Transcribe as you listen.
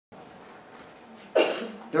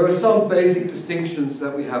there are some basic distinctions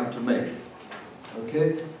that we have to make.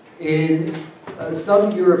 Okay? In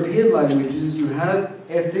some European languages, you have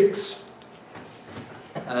ethics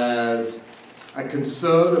as a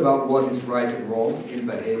concern about what is right and wrong in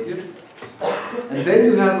behavior. And then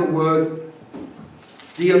you have a word,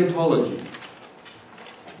 deontology,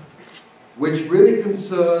 which really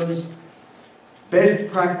concerns best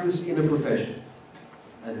practice in a profession.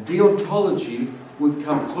 And deontology would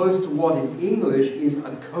come close to what in English is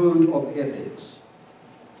a code of ethics.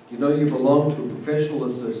 You know, you belong to a professional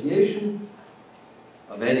association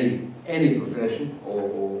of any profession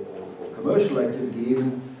or commercial activity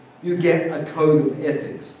even, you get a code of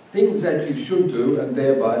ethics. Things that you should do and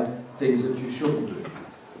thereby things that you shouldn't do.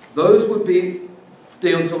 Those would be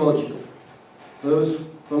deontological. Those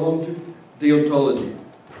belong to deontology.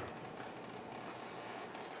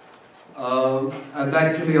 And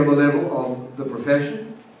that can be on the level of the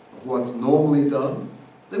profession, of what's normally done.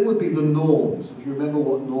 There would be the norms, if you remember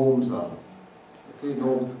what norms are. Okay,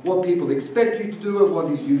 norms, what people expect you to do and what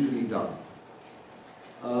is usually done.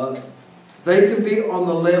 They can be on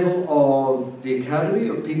the level of the academy,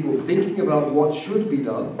 of people thinking about what should be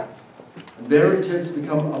done. And there it tends to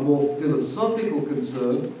become a more philosophical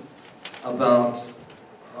concern about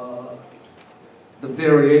the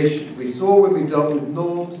variation. We saw when we dealt with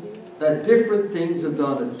norms that different things are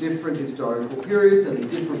done at different historical periods and in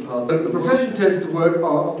different parts. The profession tends to work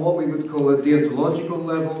on what we would call a deontological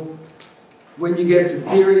level. When you get to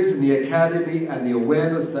theories in the academy and the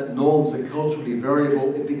awareness that norms are culturally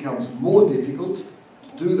variable, it becomes more difficult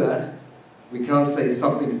to do that. We can't say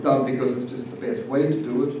something's done because it's just the best way to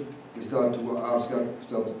do it. We start to ask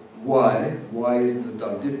ourselves, why? Why isn't it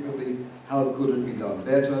done differently? How could it be done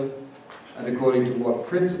better? And according to what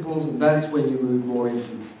principles? And that's when you move more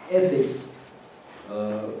into ethics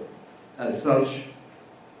as such,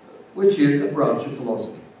 which is a branch of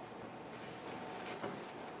philosophy.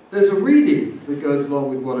 There's a reading that goes along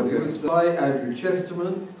with what I'm going to say by Andrew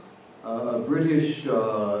Chesterman, a British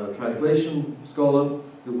translation scholar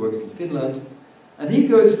who works in Finland, and he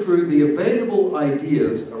goes through the available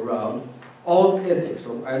ideas around on ethics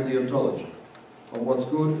and deontology, on what's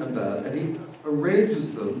good and bad, and he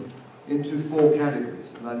arranges them into 4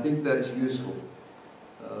 categories, and I think that's useful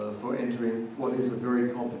for entering what is a very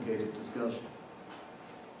complicated discussion.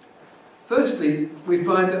 Firstly, we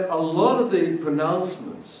find that a lot of the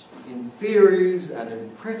pronouncements in theories and in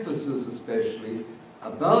prefaces especially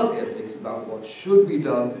about ethics, about what should be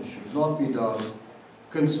done and should not be done,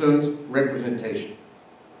 concerns representation.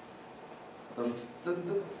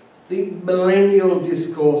 The millennial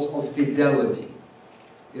discourse of fidelity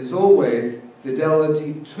is always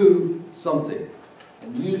fidelity to something,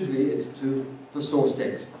 and usually it's to the source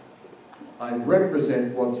text. I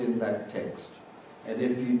represent what's in that text. And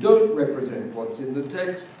if you don't represent what's in the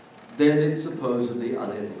text, then it's supposedly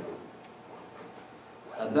unethical.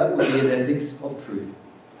 And that would be an ethics of truth.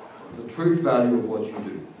 The truth value of what you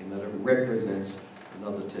do, in that it represents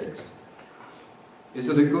another text. Is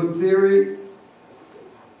it a good theory?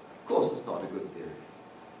 Of course it's not a good theory.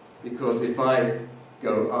 Because if I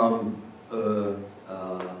go,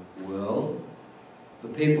 well, the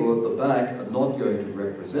people at the back are not going to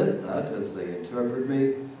represent that as they interpret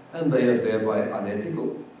me, and they are thereby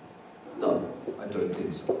unethical? No, I don't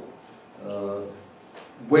think so.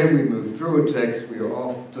 When we move through a text, we are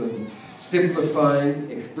often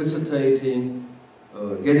simplifying, explicitating,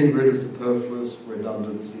 getting rid of superfluous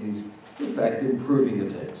redundancies, in fact improving a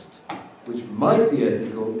text, which might be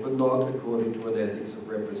ethical, but not according to an ethics of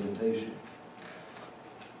representation.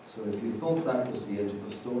 So if you thought that was the end of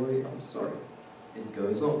the story, I'm sorry. It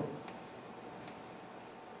goes on.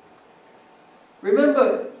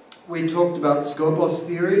 Remember, we talked about Skopos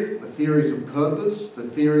theory, the theories of purpose, the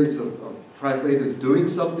theories of translators doing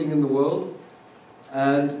something in the world.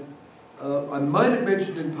 And I might have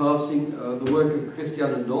mentioned in passing the work of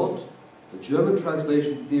Christiane Nord, the German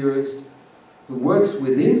translation theorist, who works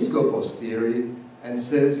within Skopos theory and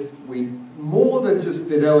says we more than just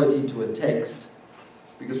fidelity to a text,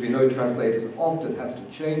 because we know translators often have to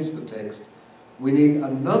change the text, we need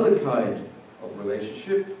another kind of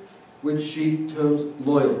relationship, which she terms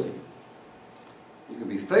loyalty. You can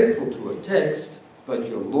be faithful to a text, but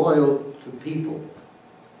you're loyal to people.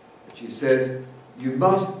 And she says, you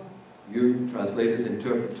translators,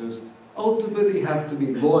 interpreters, ultimately have to be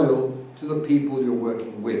loyal to the people you're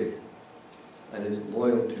working with. That is,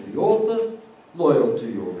 loyal to the author, loyal to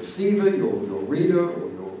your receiver, your reader, or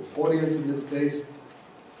your audience in this case,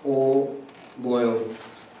 or loyal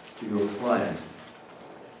to your client.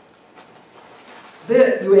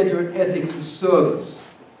 There you enter an ethics of service.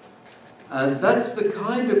 And that's the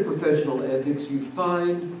kind of professional ethics you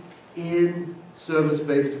find in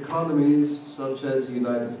service-based economies such as the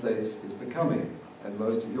United States is becoming, and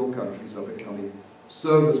most of your countries are becoming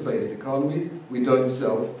service-based economies. We don't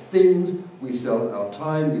sell things, we sell our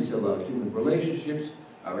time, we sell our human relationships,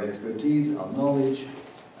 our expertise, our knowledge,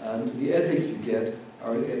 and the ethics you get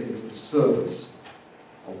are ethics of service,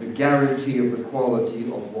 of the guarantee of the quality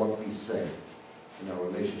of what we say in our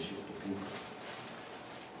relationship to people.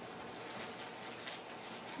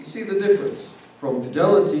 You see the difference. From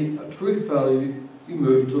fidelity, a truth value, you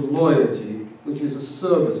move to loyalty, which is a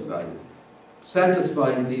service value.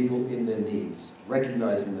 Satisfying people in their needs,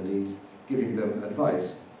 recognizing the needs, giving them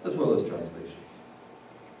advice, as well as translations.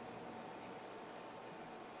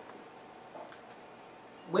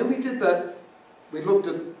 When we did that, we looked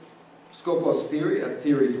at Skopos theory, at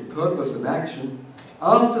theories of purpose and action.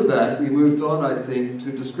 After that, we moved on, I think,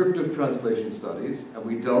 to descriptive translation studies, and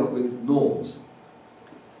we dealt with norms.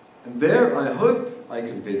 And there, I hope I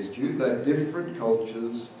convinced you that different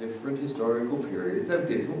cultures, different historical periods have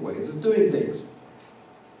different ways of doing things.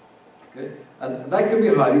 Okay? And that can be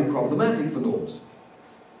highly problematic for norms.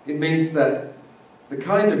 It means that the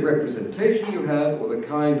kind of representation you have, or the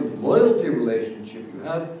kind of loyalty relationship you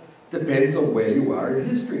have, depends on where you are in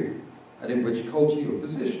history and in which culture you're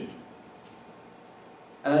positioned.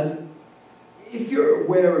 And if you're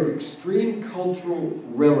aware of extreme cultural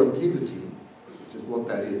relativity, which is what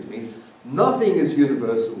that is, it means nothing is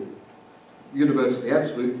universal, universally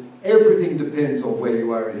absolute, everything depends on where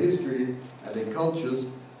you are in history and in cultures,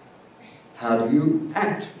 how do you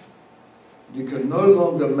act? You can no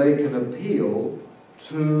longer make an appeal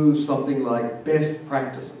to something like best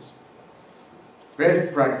practices.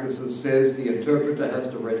 Best practices says the interpreter has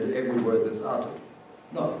to render every word that's uttered.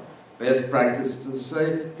 No. Best practices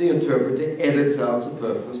say the interpreter edits out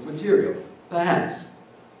superfluous material. Perhaps.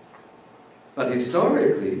 But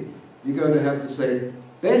historically, you're going to have to say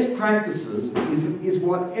best practices is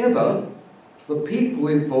whatever the people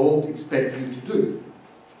involved expect you to do.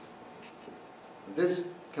 This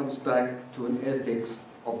comes back to an ethics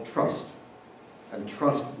of trust and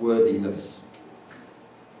trustworthiness.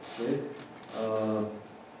 Okay?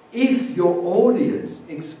 If your audience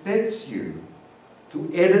expects you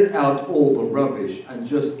to edit out all the rubbish and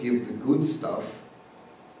just give the good stuff,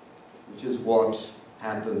 which is what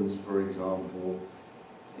happens, for example,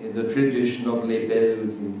 in the tradition of Les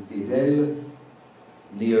Belles Infidèles,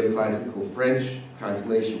 neoclassical French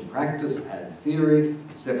translation practice and theory,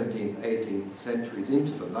 17th, 18th centuries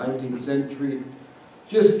into the 19th century.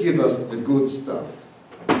 Just give us the good stuff.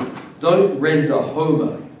 Don't render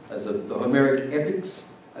Homer, the Homeric epics,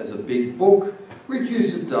 as a big book.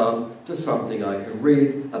 Reduce it down to something I can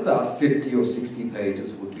read. About 50 or 60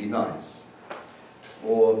 pages would be nice.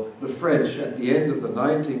 Or the French at the end of the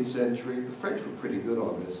 19th century, the French were pretty good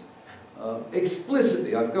on this,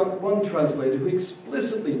 explicitly, I've got one translator who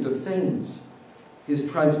explicitly defends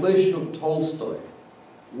his translation of Tolstoy,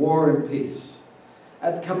 War and Peace,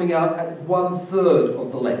 at coming out at 1/3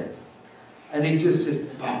 of the length. And he just says,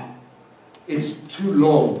 bah, it's too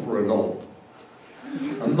long for a novel.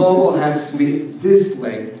 A novel has to be this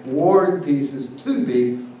length. War and Peace is too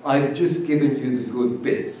big. I've just given you the good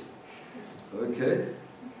bits. Okay?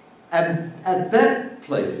 And at that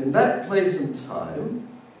place, in that place and time,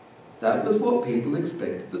 that was what people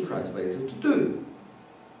expected the translator to do.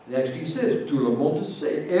 It actually says, tout le monde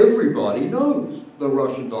sait. Everybody knows the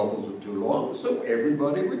Russian novels are too long, so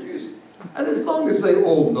everybody reduces. And as long as they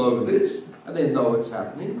all know this, and they know it's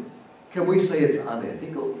happening, can we say it's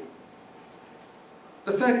unethical?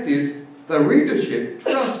 The fact is, the readership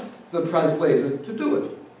trusts the translator to do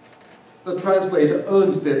it. The translator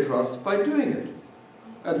earns their trust by doing it.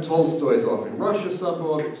 And Tolstoy is off in Russia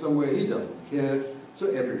somewhere, he doesn't care, so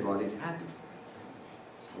everybody's happy.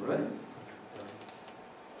 All right?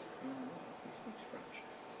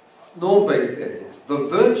 Norm-based ethics. The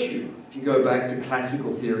virtue, if you go back to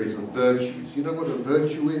classical theories of virtues, you know what a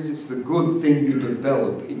virtue is? It's the good thing you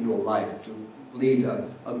develop in your life to lead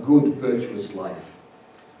a good, virtuous life.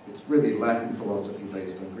 It's really Latin philosophy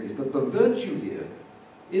based on Greece. But the virtue here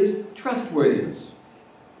is trustworthiness.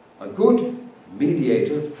 A good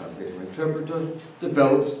mediator, translator, interpreter,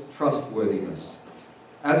 develops trustworthiness,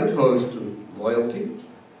 as opposed to loyalty,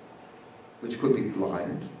 which could be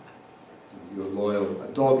blind. You're loyal. A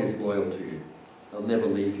dog is loyal to you. They'll never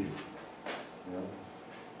leave you. You know?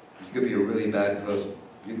 You could be a really bad person.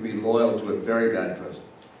 You could be loyal to a very bad person.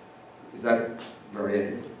 Is that very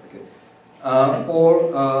ethical? Okay.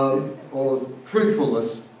 Or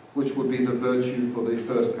truthfulness, which would be the virtue for the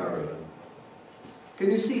first paradigm.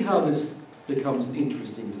 Can you see how this becomes an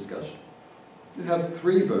interesting discussion? you have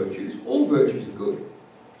 3 virtues. All virtues are good.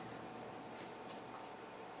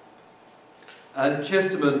 And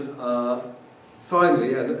Chesterton,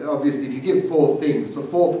 finally, and obviously if you give 4 things, the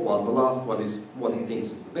 4th one, the last one is what he thinks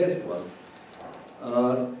is the best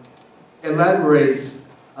one, elaborates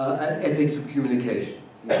an ethics of communication.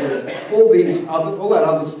 He says all that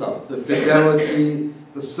other stuff, the fidelity,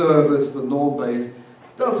 the service, the norm-based,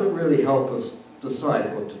 doesn't really help us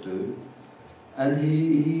decide what to do. And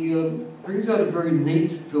he brings out a very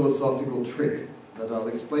neat philosophical trick that I'll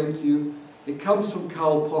explain to you. It comes from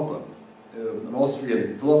Karl Popper, an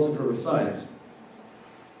Austrian philosopher of science.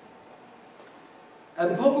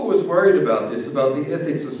 And Popper was worried about this, about the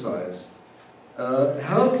ethics of science.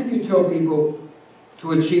 How can you tell people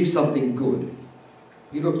to achieve something good?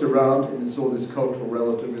 He looked around and saw this cultural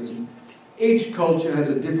relativism. Each culture has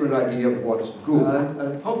a different idea of what's good.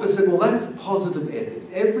 And Popper said, well, that's positive ethics.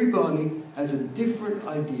 Everybody has a different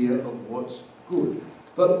idea of what's good.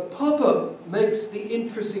 But Popper makes the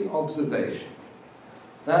interesting observation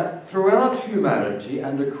that throughout humanity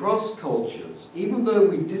and across cultures, even though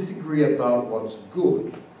we disagree about what's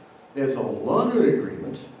good, there's a lot of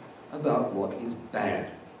agreement about what is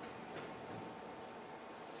bad.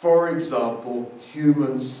 For example,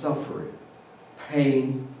 human suffering,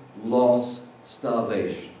 pain, loss,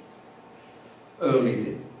 starvation, early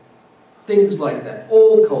death, things like that.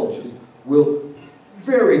 All cultures will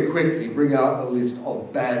very quickly bring out a list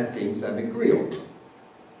of bad things and agree on them.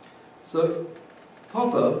 So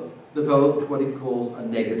Popper developed what he calls a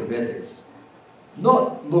negative ethics.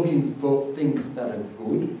 Not looking for things that are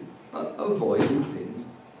good, but avoiding things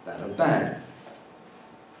that are bad.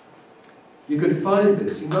 You can find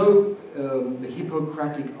this, you know, the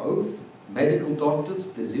Hippocratic Oath. Medical doctors,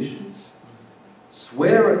 physicians,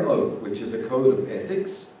 swear an oath, which is a code of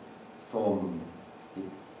ethics from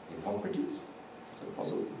Hippocrates. Is it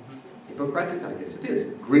possible? Hippocratic, I guess it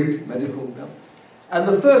is. Greek medical. No. And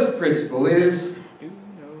the first principle is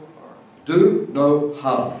do no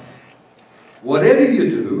harm. Whatever you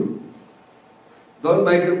do, don't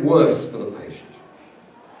make it worse for the patient.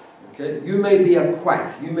 Okay? You may be a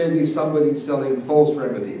quack. You may be somebody selling false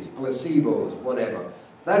remedies, placebos, whatever.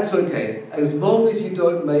 That's okay, as long as you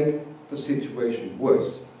don't make the situation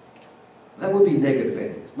worse. That would be negative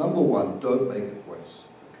ethics. Number 1, don't make it worse.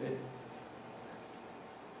 Okay?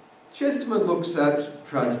 Chesterton looks at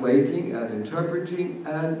translating and interpreting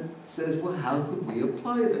and says, well, how could we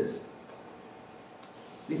apply this?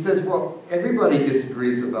 He says, well, everybody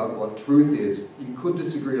disagrees about what truth is. You could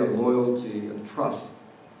disagree on loyalty, and trust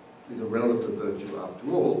is a relative virtue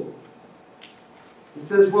after all. He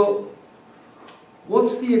says, well,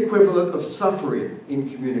 what's the equivalent of suffering in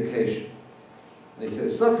communication? And he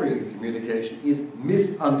says suffering in communication is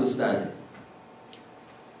misunderstanding.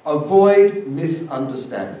 Avoid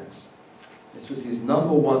misunderstandings. This was his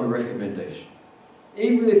number 1 recommendation.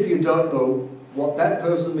 Even if you don't know what that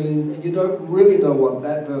person means and you don't really know what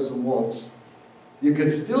that person wants, you can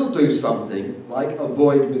still do something like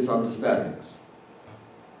avoid misunderstandings.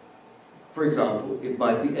 For example, it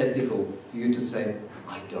might be ethical for you to say,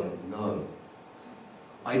 I don't know.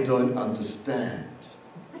 I don't understand.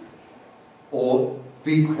 Or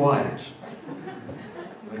be quiet.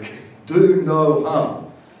 Okay. Do no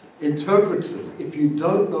harm. Interpreters, if you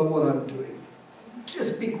don't know what I'm doing,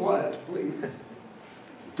 just be quiet, please.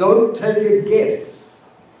 Don't take a guess.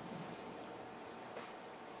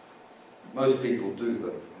 Most people do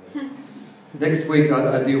that. Next week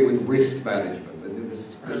I deal with risk management. And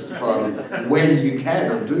this is part of when you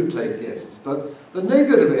can and do take guesses. But the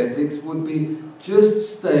negative ethics would be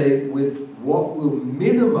just stay with what will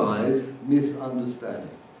minimize misunderstanding.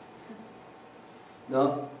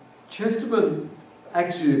 Now, Chesterton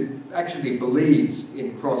actually believes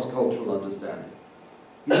in cross-cultural understanding.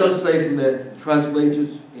 He does say from there,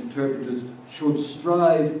 translators, interpreters should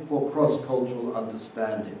strive for cross-cultural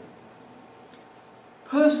understanding.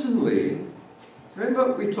 Personally,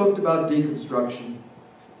 remember we talked about deconstruction,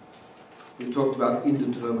 we talked about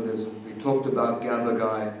indeterminism, we talked about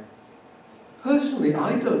Gavagai. Personally,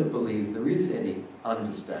 I don't believe there is any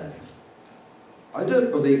understanding. I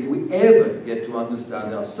don't believe we ever get to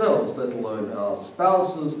understand ourselves, let alone our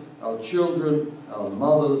spouses, our children, our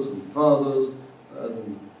mothers and fathers,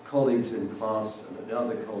 and colleagues in class and in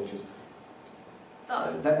other cultures.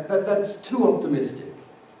 No, that's too optimistic.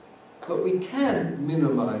 But we can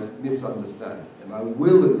minimize misunderstanding, and I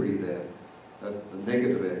will agree there that the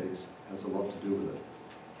negative ethics has a lot to do with it.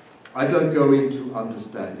 I don't go into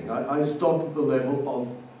understanding. I stop at the level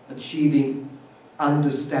of achieving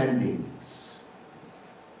understandings.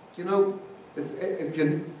 You know, if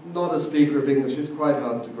you're not a speaker of English, it's quite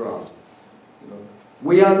hard to grasp. You know,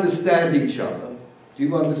 We understand each other. Do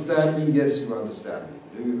you understand me? Yes, you understand me.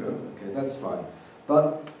 Do you? Okay, that's fine.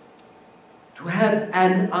 But to have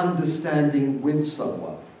an understanding with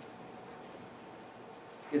someone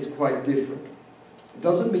is quite different. It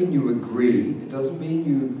doesn't mean you agree. It doesn't mean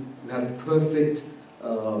you have perfect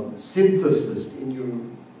synthesis in your,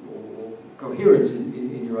 or coherence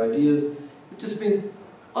in your ideas. It just means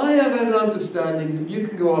I have an understanding that you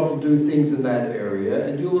can go off and do things in that area,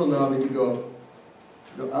 and you'll allow me to go off.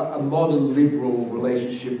 You know, a modern liberal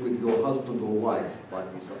relationship with your husband or wife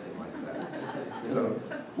might be something like that. You know,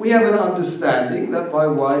 we have an understanding that my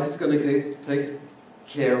wife is going to take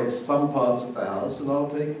care of some parts of the house, and I'll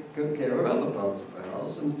take care of other parts of the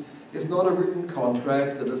house. And it's not a written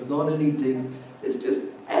contract, and it's not anything. It's just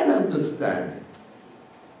an understanding.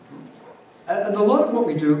 And a lot of what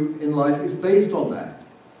we do in life is based on that.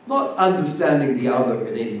 Not understanding the other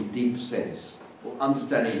in any deep sense, or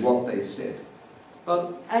understanding what they said,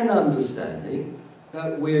 but an understanding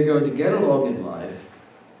that we're going to get along in life,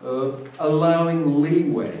 allowing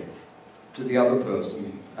leeway to the other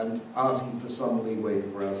person and asking for some leeway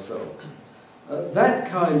for ourselves. That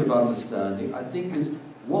kind of understanding, I think, is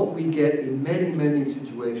what we get in many, many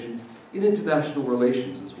situations in international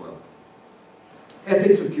relations as well.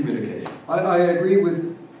 Ethics of communication. I agree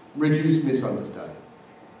with reduce misunderstanding.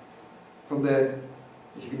 From there,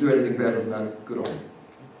 if you can do anything better than that, good on you.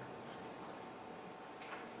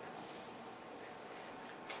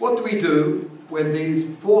 What do we do when these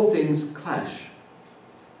four things clash?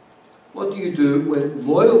 What do you do when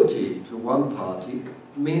loyalty to one party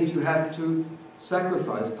means you have to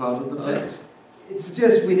sacrifice part of the text? It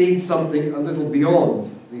suggests we need something a little beyond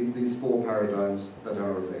these four paradigms that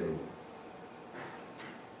are available.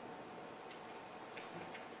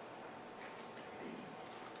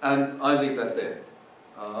 And I leave that there.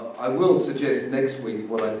 I will suggest next week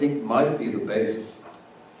what I think might be the basis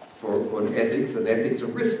for an ethics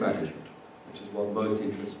of risk management, which is what most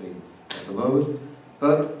interests me at the moment.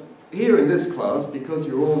 But here in this class, because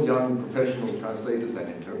you're all young professional translators and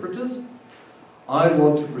interpreters, I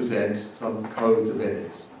want to present some codes of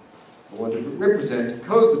ethics. I want to represent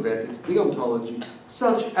codes of ethics, deontology,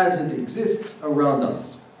 such as it exists around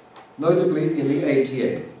us, notably in the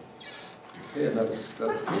ATA. Okay, and that's the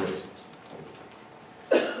list.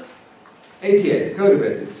 ATA, Code of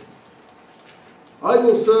Ethics. I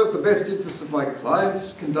will serve the best interests of my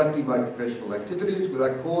clients, conducting my professional activities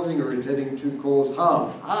without causing or intending to cause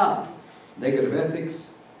harm. Negative ethics,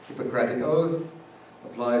 Hippocratic oath,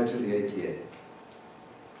 applied to the ATA.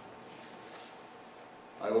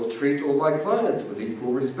 I will treat all my clients with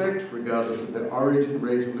equal respect, regardless of their origin,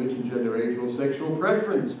 race, religion, gender, age, or sexual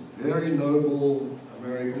preference. Very noble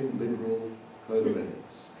American liberal code of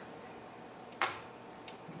ethics.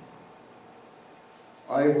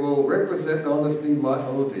 I will represent honestly my,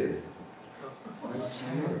 oh dear, my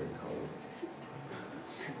tarot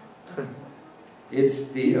code. It's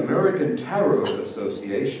the American Tarot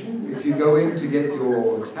Association. If you go in to get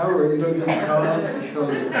your tarot, you know these cards, I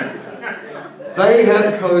tell you. They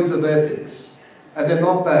have codes of ethics, and they're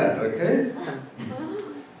not bad, okay?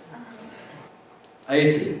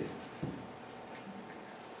 80.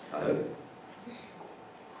 I hope.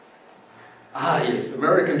 Yes,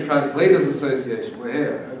 American Translators Association, we're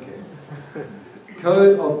here, okay.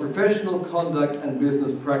 Code of Professional Conduct and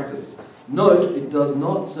Business Practices. Note, it does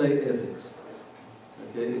not say ethics.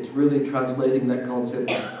 Okay, it's really translating that concept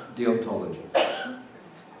deontology.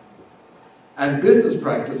 And business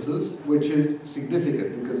practices, which is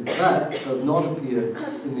significant because that does not appear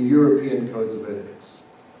in the European codes of ethics.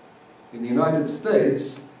 In the United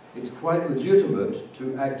States, it's quite legitimate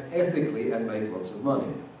to act ethically and make lots of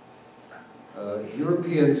money.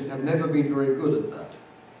 Europeans have never been very good at that,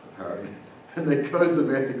 apparently, and their codes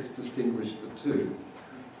of ethics distinguish the two.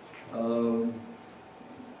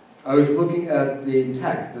 I was looking at the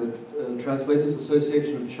TAC, the Translators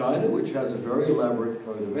Association of China, which has a very elaborate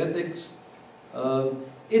code of ethics.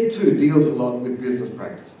 It too deals a lot with business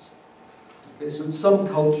practices. Okay, so some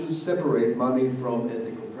cultures separate money from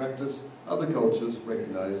ethical practice, other cultures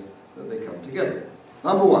recognize that they come together.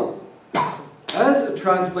 Number one. As a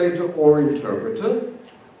translator or interpreter,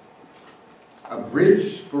 a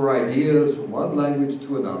bridge for ideas from one language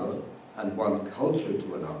to another and one culture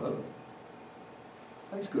to another,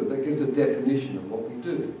 that's good. That gives a definition of what we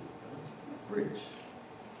do. Bridge.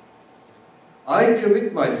 I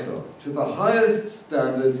commit myself to the highest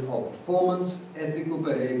standards of performance, ethical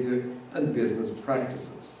behavior, and business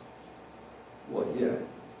practices. Well, yeah.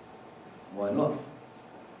 Why not?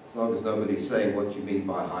 As long as nobody's saying what you mean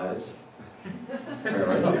by highest.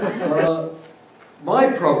 Fair enough. My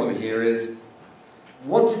problem here is,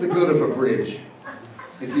 what's the good of a bridge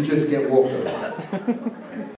if you just get walked over.